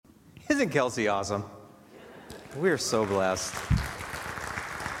Isn't Kelsey awesome? We're so blessed.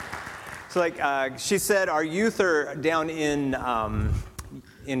 So like she said, our youth are down in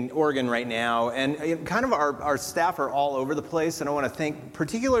Oregon right now, and kind of our staff are all over the place, and I want to thank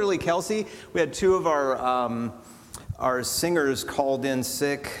particularly Kelsey. We had two of our singers called in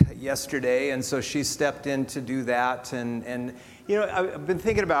sick yesterday, and so she stepped in to do that, and you know, I've been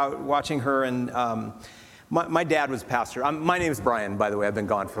thinking about watching her, and my dad was pastor. My name is Brian, by the way. I've been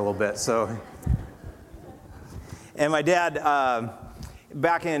gone for a little bit, so. And my dad,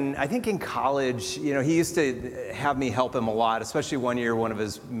 back in college, you know, he used to have me help him a lot, especially one year one of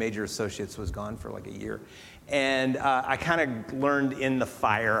his major associates was gone for like a year. And I kind of learned in the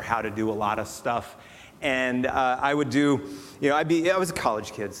fire how to do a lot of stuff. And I would do, you know, I was a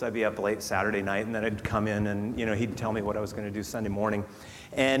college kid, so I'd be up late Saturday night, and then I'd come in and, you know, he'd tell me what I was going to do Sunday morning.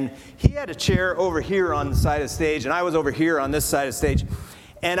 And he had a chair over here on the side of the stage, and I was over here on this side of the stage.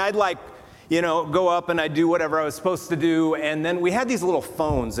 And I'd like, you know, go up and I'd do whatever I was supposed to do. And then we had these little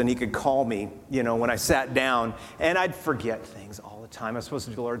phones, and he could call me, you know, when I sat down. And I'd forget things all the time. I was supposed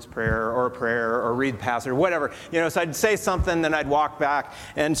to do the Lord's Prayer or read passage or whatever. You know, so I'd say something, then I'd walk back.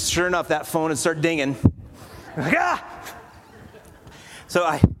 And sure enough, that phone would start dinging. Like, ah! So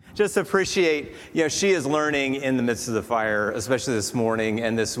I just appreciate, you know, she is learning in the midst of the fire, especially this morning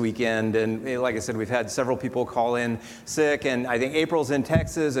and this weekend. And like I said, we've had several people call in sick, and I think April's in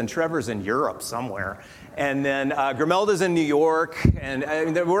Texas and Trevor's in Europe somewhere. And then Grimelda's in New York, and I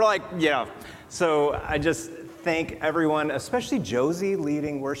mean, we're like, yeah. So I just thank everyone, especially Josie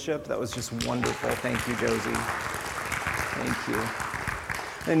leading worship. That was just wonderful. Thank you, Josie. Thank you.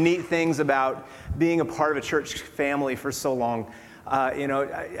 The neat things about being a part of a church family for so long. You know,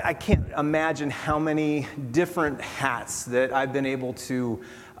 I can't imagine how many different hats that I've been able to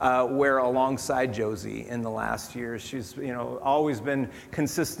wear alongside Josie in the last year. She's, you know, always been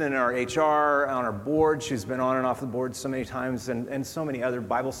consistent in our HR, on our board. She's been on and off the board so many times, and so many other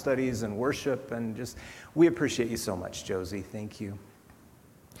Bible studies and worship, and just, we appreciate you so much, Josie. Thank you.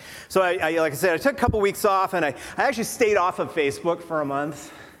 So I like I said, I took a couple weeks off, and I actually stayed off of Facebook for a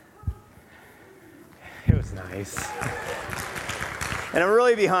month. It was nice. And I'm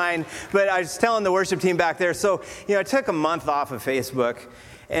really behind, but I was telling the worship team back there, so, you know, I took a month off of Facebook,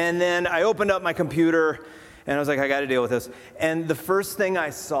 and then I opened up my computer, and I was like, I got to deal with this. And the first thing I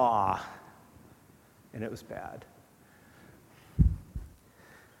saw, and it was bad,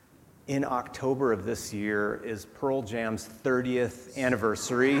 in October of this year is Pearl Jam's 30th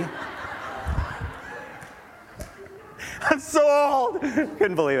anniversary. I'm so old.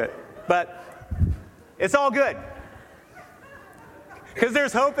 Couldn't believe it. But it's all good. Because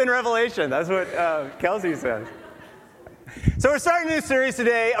there's hope in Revelation. That's what Kelsey says. So we're starting a new series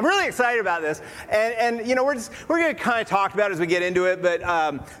today. I'm really excited about this. And you know, we're going to kind of talk about it as we get into it, but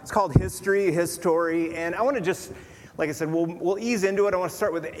it's called His Story. And I want to just, like I said, we'll ease into it. I want to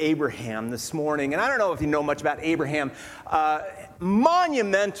start with Abraham this morning. And I don't know if you know much about Abraham.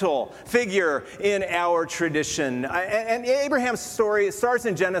 Monumental figure in our tradition. And Abraham's story, it starts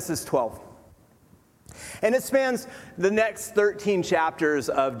in Genesis 12. And it spans the next 13 chapters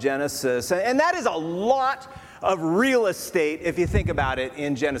of Genesis. And that is a lot of real estate, if you think about it,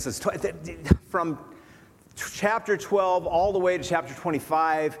 in Genesis. From chapter 12 all the way to chapter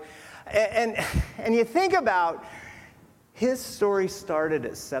 25. And you think about, his story started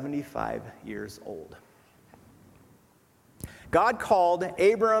at 75 years old. God called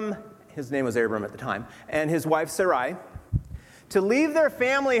Abram, his name was Abram at the time, and his wife Sarai, to leave their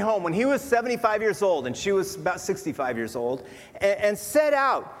family home when he was 75 years old and she was about 65 years old, and set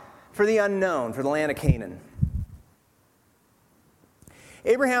out for the unknown, for the land of Canaan.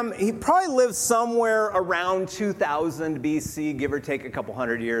 Abraham, he probably lived somewhere around 2000 BC, give or take a couple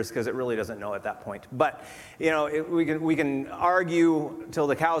hundred years, because it really doesn't know at that point. But, you know, we can argue till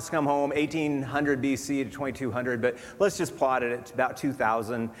the cows come home, 1800 BC to 2200, but let's just plot it at about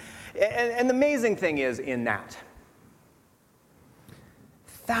 2000. And the amazing thing is, in that,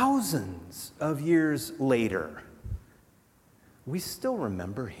 thousands of years later, we still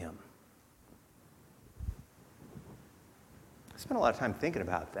remember him. I spent a lot of time thinking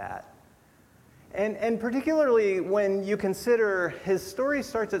about that. And particularly when you consider his story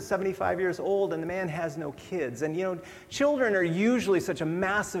starts at 75 years old and the man has no kids. And, you know, children are usually such a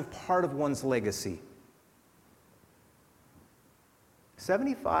massive part of one's legacy.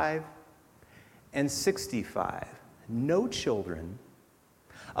 75 and 65, no children,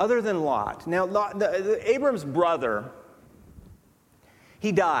 other than Lot. Now, Abram's brother,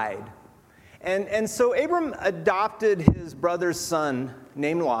 he died. And so Abram adopted his brother's son,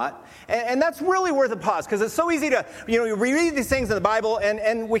 named Lot. And that's really worth a pause because it's so easy to, we read these things in the Bible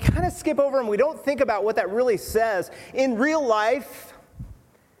and we kind of skip over them. We don't think about what that really says. In real life,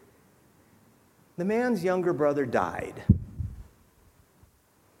 the man's younger brother died.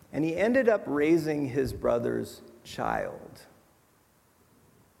 And he ended up raising his brother's child.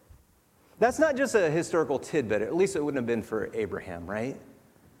 That's not just a historical tidbit. At least it wouldn't have been for Abraham, right?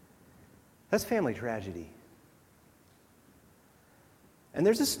 That's family tragedy. And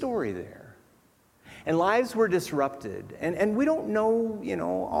there's a story there. And lives were disrupted. And we don't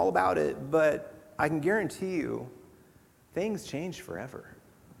know, all about it, but I can guarantee you things changed forever.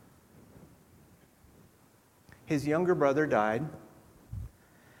 His younger brother died.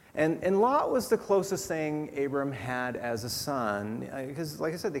 And Lot was the closest thing Abram had as a son, because,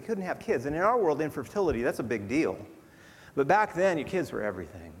 like I said, they couldn't have kids. And in our world, infertility, that's a big deal. But back then, your kids were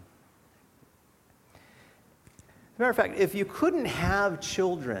everything. As a matter of fact, if you couldn't have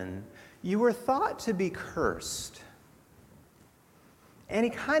children, you were thought to be cursed. And he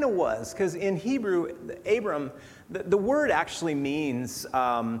kind of was, because in Hebrew, Abram, the word actually means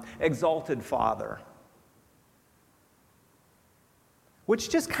exalted father, which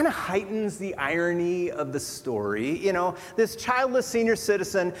just kind of heightens the irony of the story. This childless senior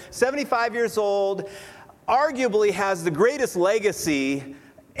citizen, 75 years old, arguably has the greatest legacy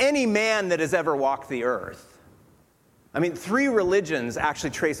any man that has ever walked the earth. 3 religions actually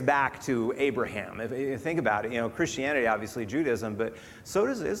trace back to Abraham. If you think about it, Christianity, obviously Judaism, but so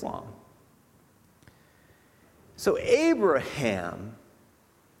does Islam. So Abraham,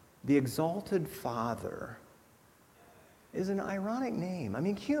 the exalted father, is an ironic name.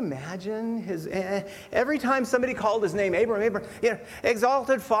 Can you imagine every time somebody called his name Abraham,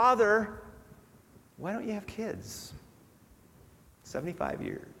 exalted father, why don't you have kids? 75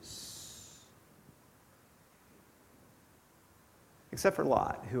 years. Except for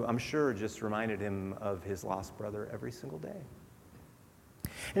Lot, who I'm sure just reminded him of his lost brother every single day.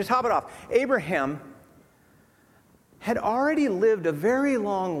 And to top it off, Abraham had already lived a very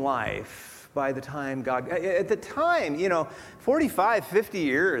long life by the time God, at the time, 45, 50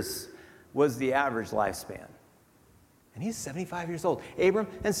 years was the average lifespan. And he's 75 years old. Abram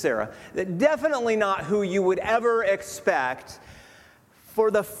and Sarah, definitely not who you would ever expect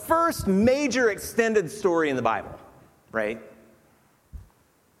for the first major extended story in the Bible, right?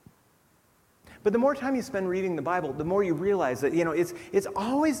 But the more time you spend reading the Bible, the more you realize that, it's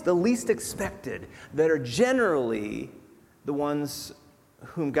always the least expected that are generally the ones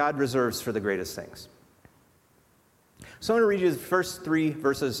whom God reserves for the greatest things. So I'm going to read you the first 3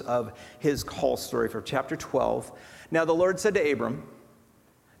 verses of his call story from chapter 12. Now the Lord said to Abram,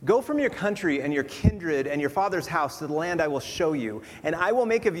 "Go from your country and your kindred and your father's house to the land I will show you, and I will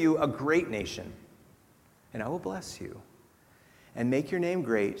make of you a great nation, and I will bless you and make your name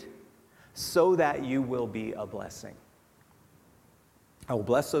great, so that you will be a blessing. I will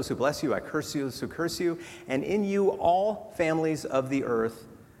bless those who bless you, I curse those who curse you, and in you all families of the earth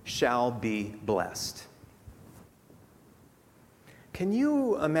shall be blessed." Can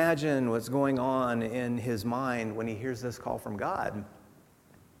you imagine what's going on in his mind when he hears this call from God?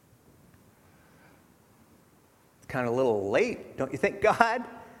 It's kind of a little late, don't you think, God?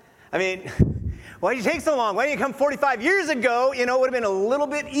 Why did you take so long? Why didn't you come 45 years ago? It would have been a little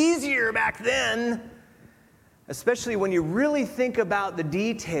bit easier back then. Especially when you really think about the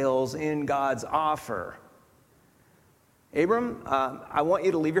details in God's offer. Abram, I want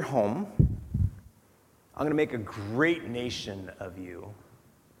you to leave your home. I'm going to make a great nation of you.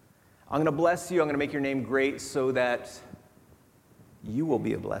 I'm going to bless you. I'm going to make your name great so that you will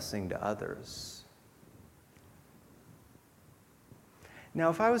be a blessing to others. Now,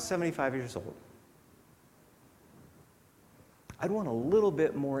 if I was 75 years old, I'd want a little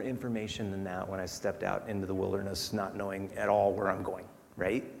bit more information than that when I stepped out into the wilderness, not knowing at all where I'm going,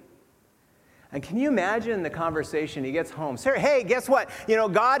 right? And can you imagine the conversation? He gets home. Sarah, hey, guess what?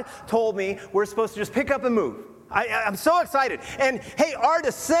 God told me we're supposed to just pick up and move. I'm so excited. And hey, our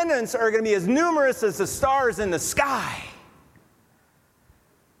descendants are going to be as numerous as the stars in the sky.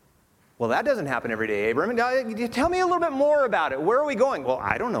 Well, that doesn't happen every day, Abram. Tell me a little bit more about it. Where are we going? Well,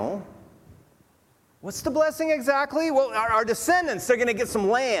 I don't know. What's the blessing exactly? Well, our descendants, they're going to get some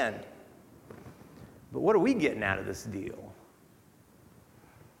land. But what are we getting out of this deal?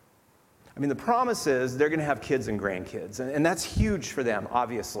 The promise is they're going to have kids and grandkids, and that's huge for them,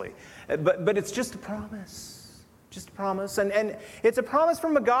 obviously. But it's just a promise. Just a promise. And it's a promise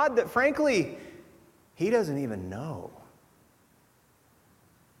from a God that, frankly, he doesn't even know.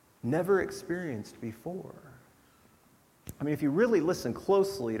 Never experienced before. If you really listen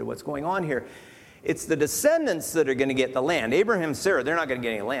closely to what's going on here, It's the descendants that are going to get the land. Abraham and Sarah, they're not going to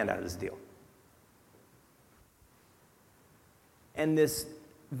get any land out of this deal. And this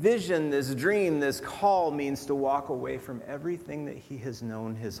vision, this dream, this call means to walk away from everything that he has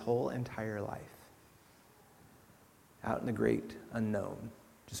known his whole entire life. Out in the great unknown.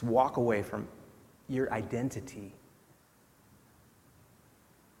 Just walk away from your identity.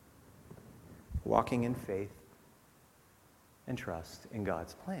 Walking in faith and trust in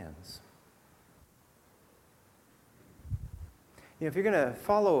God's plans. You know, if you're going to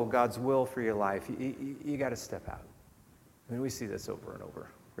follow God's will for your life, you got to step out. I mean, we see this over and over,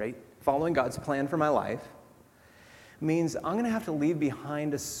 right? Following God's plan for my life means I'm going to have to leave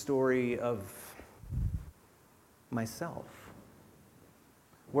behind a story of myself,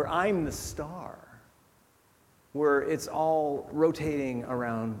 where I'm the star, where it's all rotating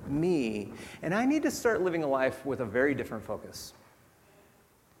around me. And I need to start living a life with a very different focus.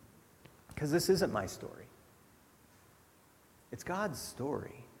 Because this isn't my story. It's God's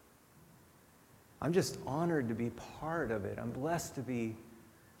story. I'm just honored to be part of it. I'm blessed to be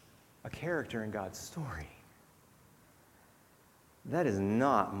a character in God's story. That is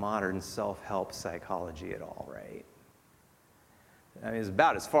not modern self-help psychology at all, right? I mean, it's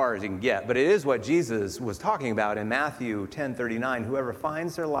about as far as you can get, but it is what Jesus was talking about in Matthew 10:39. Whoever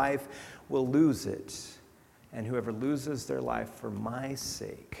finds their life will lose it, and whoever loses their life for my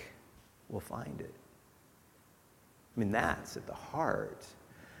sake will find it. I mean, that's at the heart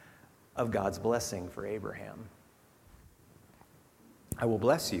of God's blessing for Abraham. I will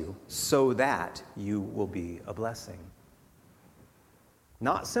bless you so that you will be a blessing.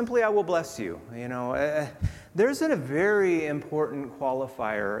 Not simply I will bless you. You know, there's a very important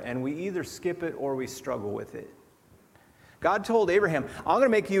qualifier, and we either skip it or we struggle with it. God told Abraham, I'm going to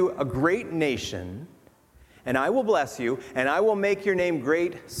make you a great nation, and I will bless you, and I will make your name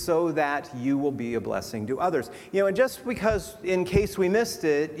great so that you will be a blessing to others. You know, and just because, in case we missed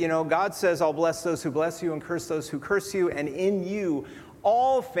it, you know, God says, I'll bless those who bless you and curse those who curse you, and in you,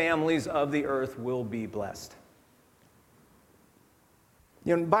 all families of the earth will be blessed.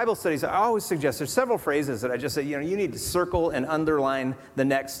 You know, in Bible studies, I always suggest there's several phrases that I just say, you know, you need to circle and underline the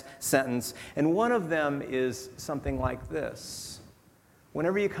next sentence. And one of them is something like this.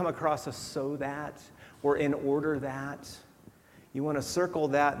 Whenever you come across a so that or in order that, you want to circle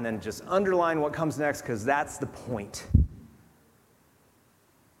that and then just underline what comes next, because that's the point.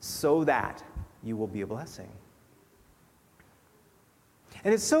 So that you will be a blessing.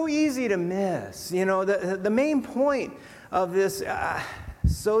 And it's so easy to miss. You know, the main point of this,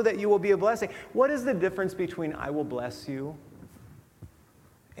 so that you will be a blessing. What is the difference between I will bless you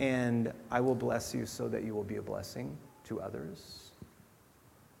and I will bless you so that you will be a blessing to others?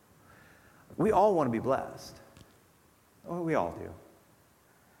 We all want to be blessed. Oh, we all do.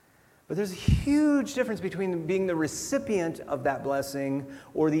 But there's a huge difference between being the recipient of that blessing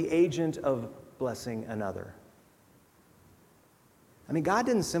or the agent of blessing another. I mean, God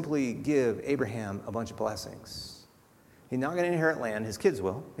didn't simply give Abraham a bunch of blessings. He's not going to inherit land. His kids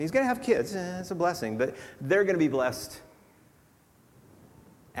will. He's going to have kids. It's a blessing. But they're going to be blessed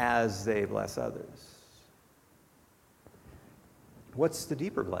as they bless others. What's the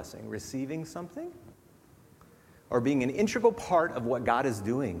deeper blessing? Receiving something? Or being an integral part of what God is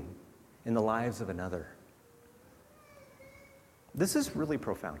doing in the lives of another? This is really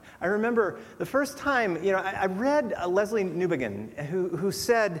profound. I remember the first time, you know, I read Leslie Newbigin, who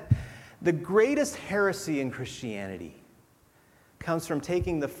said, the greatest heresy in Christianity comes from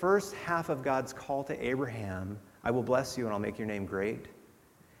taking the first half of God's call to Abraham, I will bless you and I'll make your name great,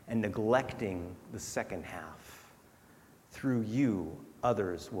 and neglecting the second half. Through you,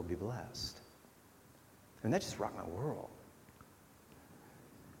 others will be blessed. And that just rocked my world.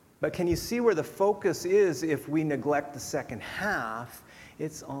 But can you see where the focus is if we neglect the second half?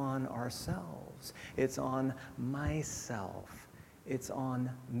 It's on ourselves. It's on myself. It's on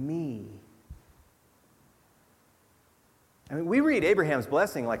me. I mean, we read Abraham's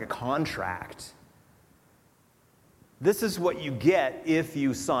blessing like a contract. This is what you get if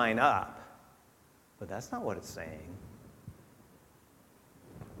you sign up. But that's not what it's saying.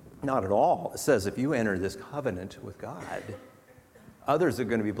 Not at all. It says if you enter this covenant with God, others are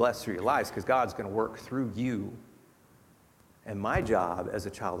going to be blessed through your lives because God's going to work through you. And my job as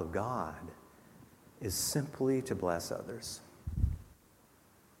a child of God is simply to bless others.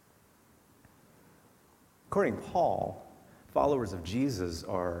 According to Paul, followers of Jesus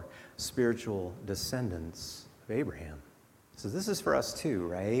are spiritual descendants of Abraham. So this is for us too,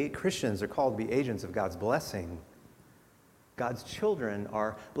 right? Christians are called to be agents of God's blessing. God's children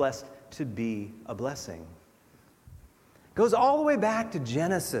are blessed to be a blessing. Goes all the way back to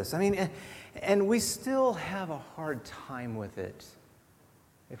Genesis. I mean, and we still have a hard time with it,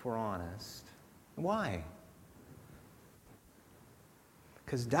 if we're honest. Why?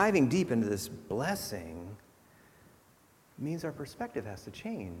 Because diving deep into this blessing means our perspective has to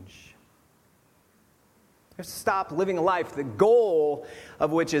change. We have to stop living a life, the goal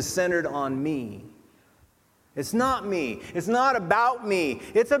of which is centered on me. It's not me. It's not about me.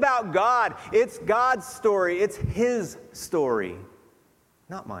 It's about God. It's God's story. It's His story,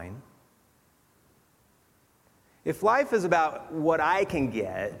 not mine. If life is about what I can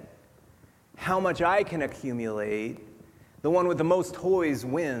get, how much I can accumulate, the one with the most toys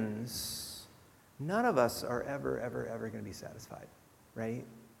wins, none of us are ever going to be satisfied, right?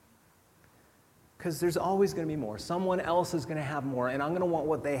 Because there's always going to be more. Someone else is going to have more, and I'm going to want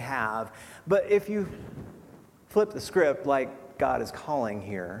what they have. But if you flip the script like God is calling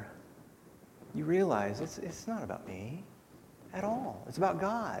here, you realize it's not about me at all. It's about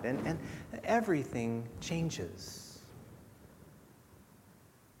God, and everything changes.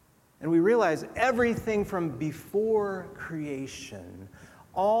 And we realize everything from before creation,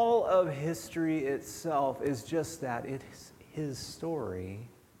 all of history itself is just that. It's His story.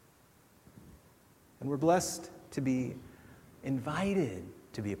 And we're blessed to be invited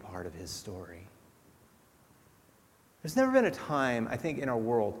to be a part of His story. There's never been a time, I think, in our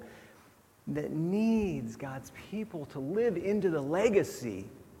world that needs God's people to live into the legacy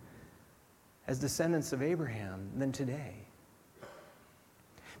as descendants of Abraham than today.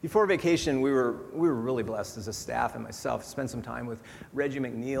 Before vacation, we were really blessed as a staff and myself to spend some time with Reggie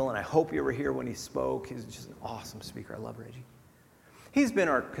McNeil, and I hope you were here when he spoke. He's just an awesome speaker. I love Reggie. He's been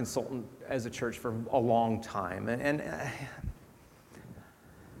our consultant as a church for a long time, and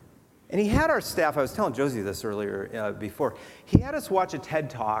he had our staff, I was telling Josie this earlier before, he had us watch a TED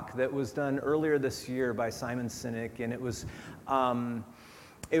Talk that was done earlier this year by Simon Sinek, and it was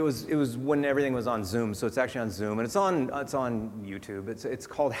when everything was on Zoom, so it's actually on Zoom, and it's on YouTube. It's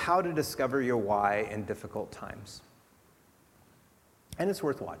called How to Discover Your Why in Difficult Times. And it's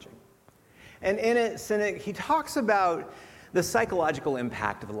worth watching. And in it, Sinek, he talks about the psychological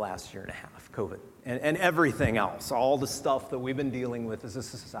impact of the last year and a half, COVID. And everything else, all the stuff that we've been dealing with as a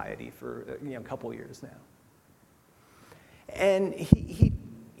society for a couple of years now. And he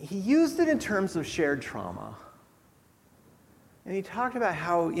used it in terms of shared trauma. And he talked about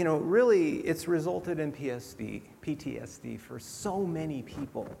how, really it's resulted in PTSD for so many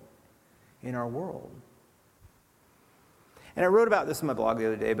people in our world. And I wrote about this in my blog the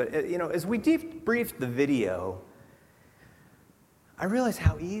other day, but as we debriefed the video, I realized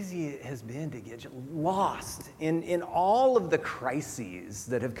how easy it has been to get lost in all of the crises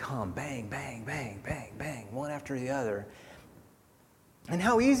that have come, bang, bang, bang, bang, bang, one after the other, and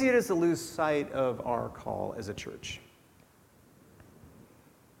how easy it is to lose sight of our call as a church.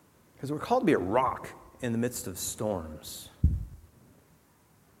 Because we're called to be a rock in the midst of storms.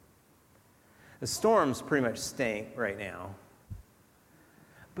 The storms pretty much stink right now.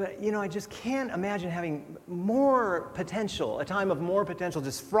 But, I just can't imagine having more potential, a time of more potential,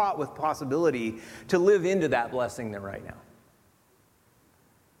 just fraught with possibility to live into that blessing than right now.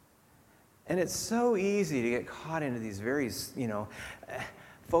 And it's so easy to get caught into these very,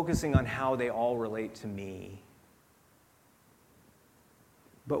 focusing on how they all relate to me.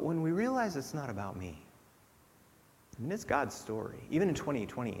 But when we realize it's not about me, it's God's story, even in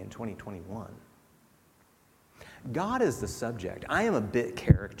 2020 and 2021. God is the subject. I am a bit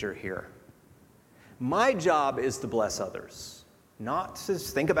character here. My job is to bless others, not to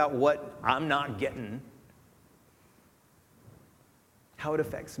think about what I'm not getting, how it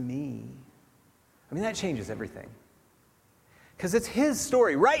affects me. That changes everything. Because it's His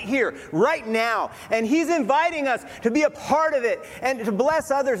story right here, right now. And He's inviting us to be a part of it and to bless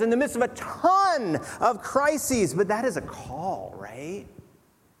others in the midst of a ton of crises. But that is a call, right?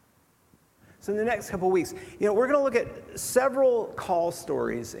 So in the next couple of weeks, we're going to look at several call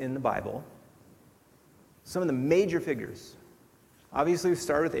stories in the Bible. Some of the major figures. Obviously, we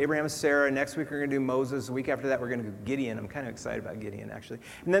started with Abraham and Sarah. Next week, we're going to do Moses. The week after that, we're going to do Gideon. I'm kind of excited about Gideon, actually.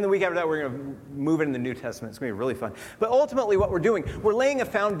 And then the week after that, we're going to move into the New Testament. It's going to be really fun. But ultimately, what we're doing, we're laying a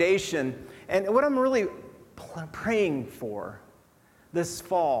foundation. And what I'm really praying for this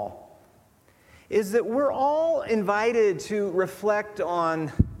fall is that we're all invited to reflect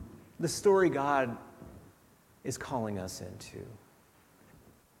on the story God is calling us into.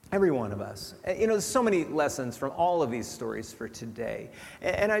 Every one of us. There's so many lessons from all of these stories for today.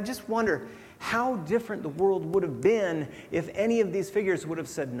 And I just wonder how different the world would have been if any of these figures would have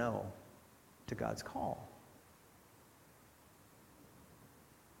said no to God's call.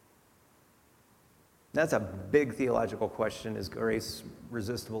 That's a big theological question. Is grace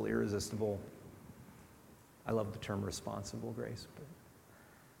resistible, irresistible? I love the term responsible grace.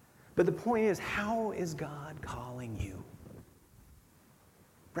 But the point is, how is God calling you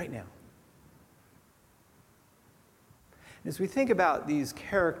right now? As we think about these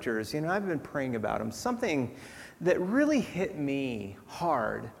characters, I've been praying about them. Something that really hit me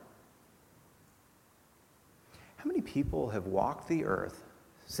hard. How many people have walked the earth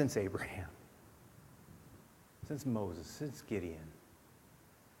since Abraham? Since Moses, since Gideon?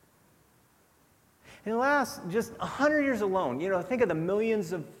 In the last just 100 years alone, think of the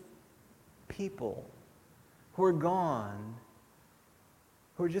millions of people who are gone,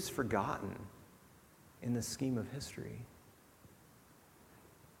 who are just forgotten in the scheme of history.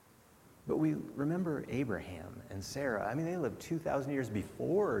 But we remember Abraham and Sarah. They lived 2,000 years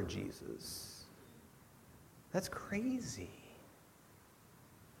before Jesus. That's crazy.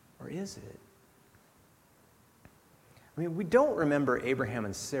 Or is it? We don't remember Abraham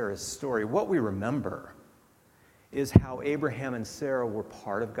and Sarah's story. What we remember is how Abraham and Sarah were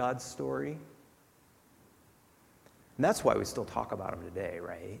part of God's story. And that's why we still talk about them today,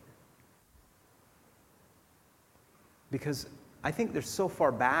 right? Because I think they're so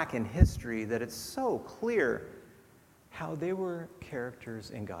far back in history that it's so clear how they were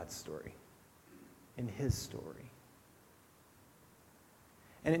characters in God's story, in His story.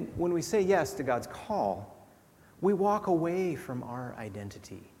 And when we say yes to God's call, we walk away from our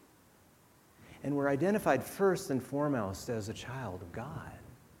identity. And we're identified first and foremost as a child of God.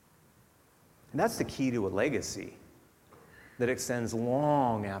 And that's the key to a legacy that extends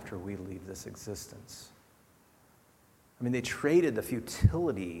long after we leave this existence. They traded the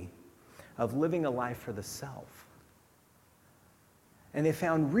futility of living a life for the self. And they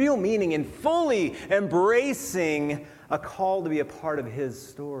found real meaning in fully embracing a call to be a part of His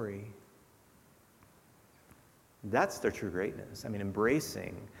story. That's their true greatness.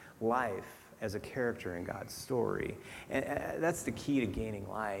 Embracing life as a character in God's story. And that's the key to gaining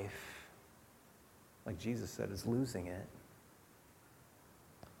life. Like Jesus said, is losing it.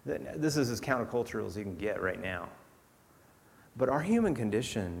 This is as countercultural as you can get right now. But our human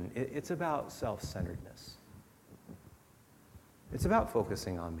condition, it's about self-centeredness. It's about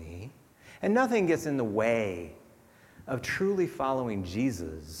focusing on me. And nothing gets in the way of truly following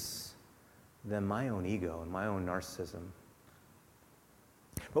Jesus than my own ego and my own narcissism.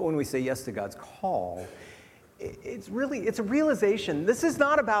 But when we say yes to God's call, it's a realization. This is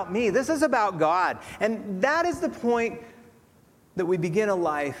not about me. This is about God. And that is the point that we begin a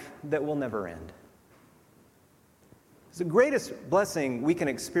life that will never end. It's the greatest blessing we can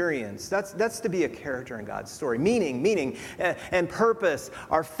experience. That's to be a character in God's story. Meaning, and purpose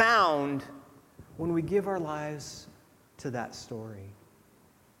are found when we give our lives to that story.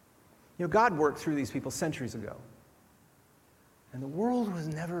 God worked through these people centuries ago. And the world was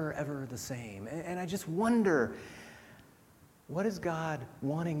never, ever the same. And I just wonder, what is God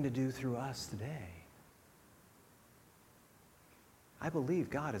wanting to do through us today? I believe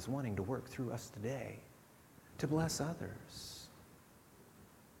God is wanting to work through us today to bless others.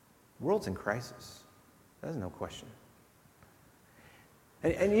 The world's in crisis. There's no question.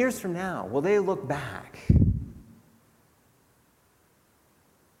 And years from now, will they look back?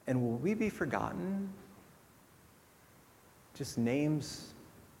 And will we be forgotten? Just names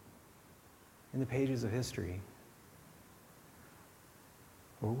in the pages of history?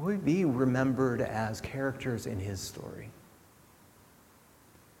 Or will we be remembered as characters in His story?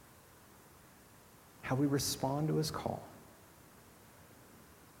 How we respond to His call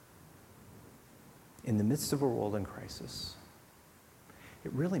in the midst of a world in crisis.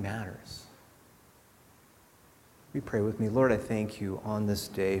 It really matters. We pray with me. Lord, I thank You on this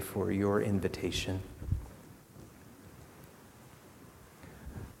day for Your invitation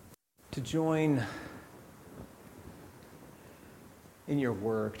to join in Your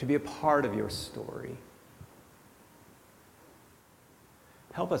work, to be a part of Your story.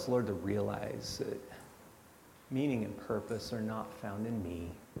 Help us, Lord, to realize that meaning and purpose are not found in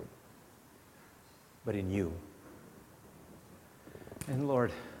me, but in You. And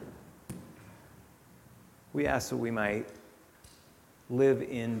Lord, we ask that we might live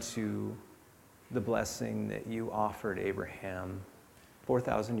into the blessing that You offered Abraham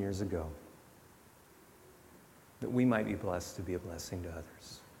 4,000 years ago, that we might be blessed to be a blessing to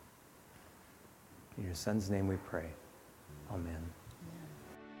others. In Your Son's name we pray. Amen.